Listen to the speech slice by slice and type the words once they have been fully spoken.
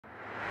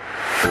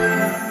Hi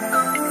mga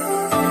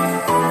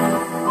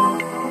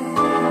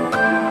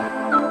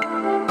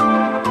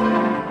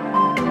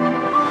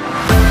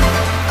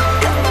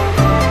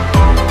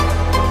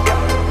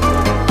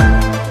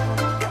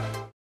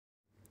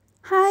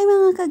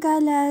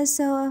kagala!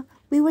 So,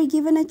 we were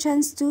given a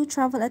chance to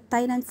travel at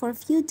Thailand for a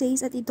few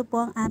days at ito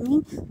po ang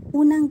aming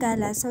unang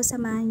gala. So,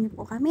 samahan niyo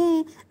po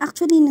kami.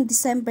 Actually, noong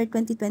December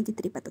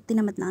 2023 pa ito.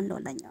 Tinamad na ang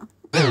lola niyo.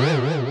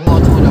 Go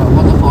to the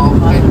waterfall.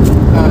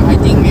 I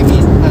think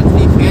maybe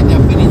the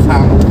finish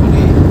time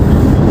today.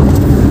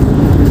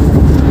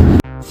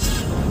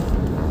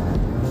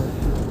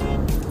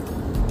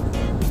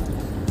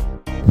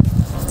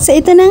 So,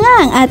 ito na nga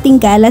ang ating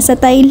gala sa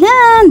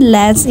Thailand.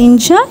 Let's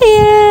enjoy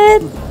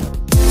it!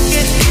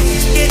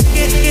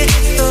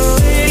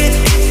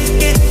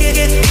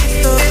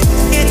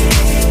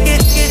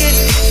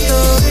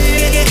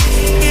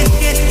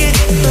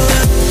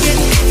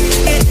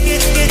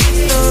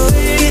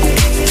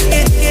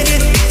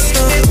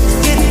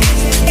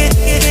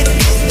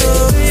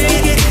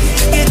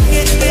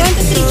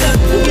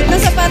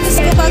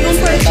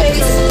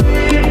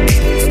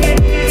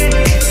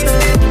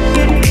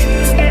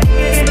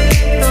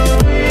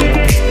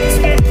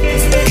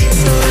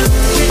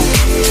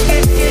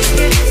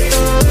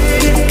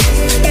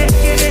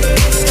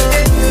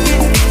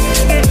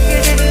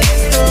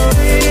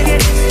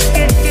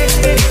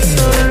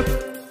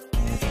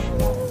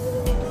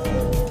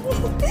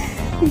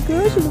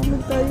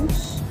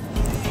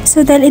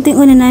 So dahil ito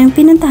yung una namin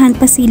pinuntahan,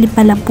 pasilip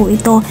pa lang po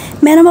ito.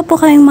 Meron pa po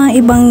kaming mga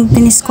ibang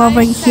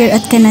diniscover here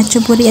at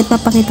Kanachupuri at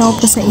papakita ko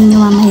po sa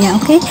inyo mamaya,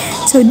 okay?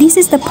 So this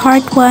is the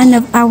part 1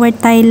 of our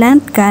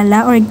Thailand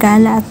gala or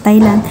gala at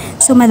Thailand.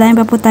 So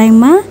madami pa po tayong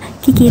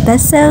makikita.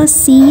 So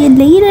see you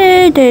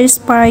later! There's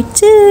part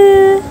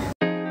 2!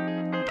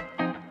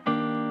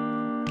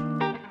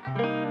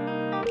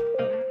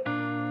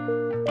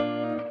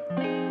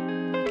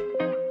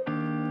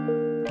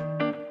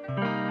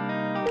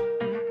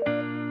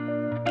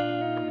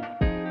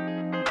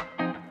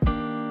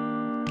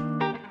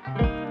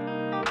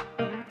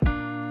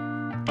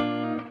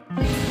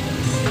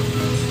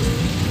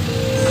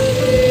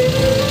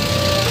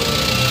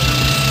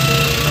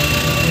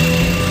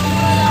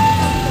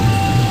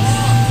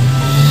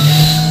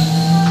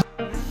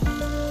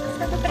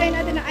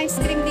 Ice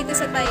cream dito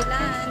sa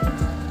Thailand.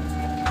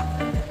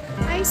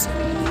 Ice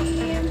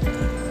cream.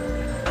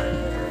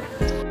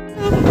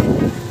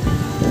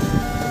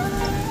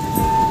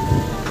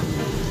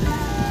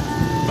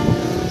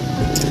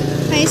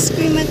 Ice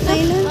cream at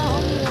Thailand.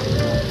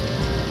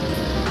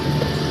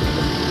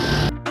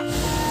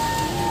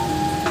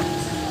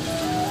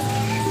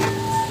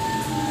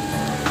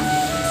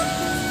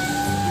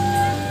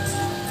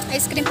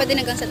 Ice cream pa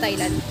din hanggang sa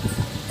Thailand.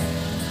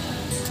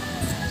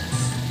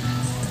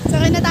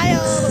 Sakay na tayo.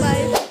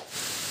 Bye-bye.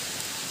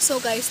 So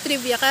guys,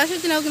 trivia. Kaya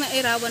siya tinawag na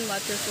Erawan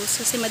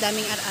Waterfalls kasi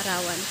madaming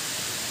arawan.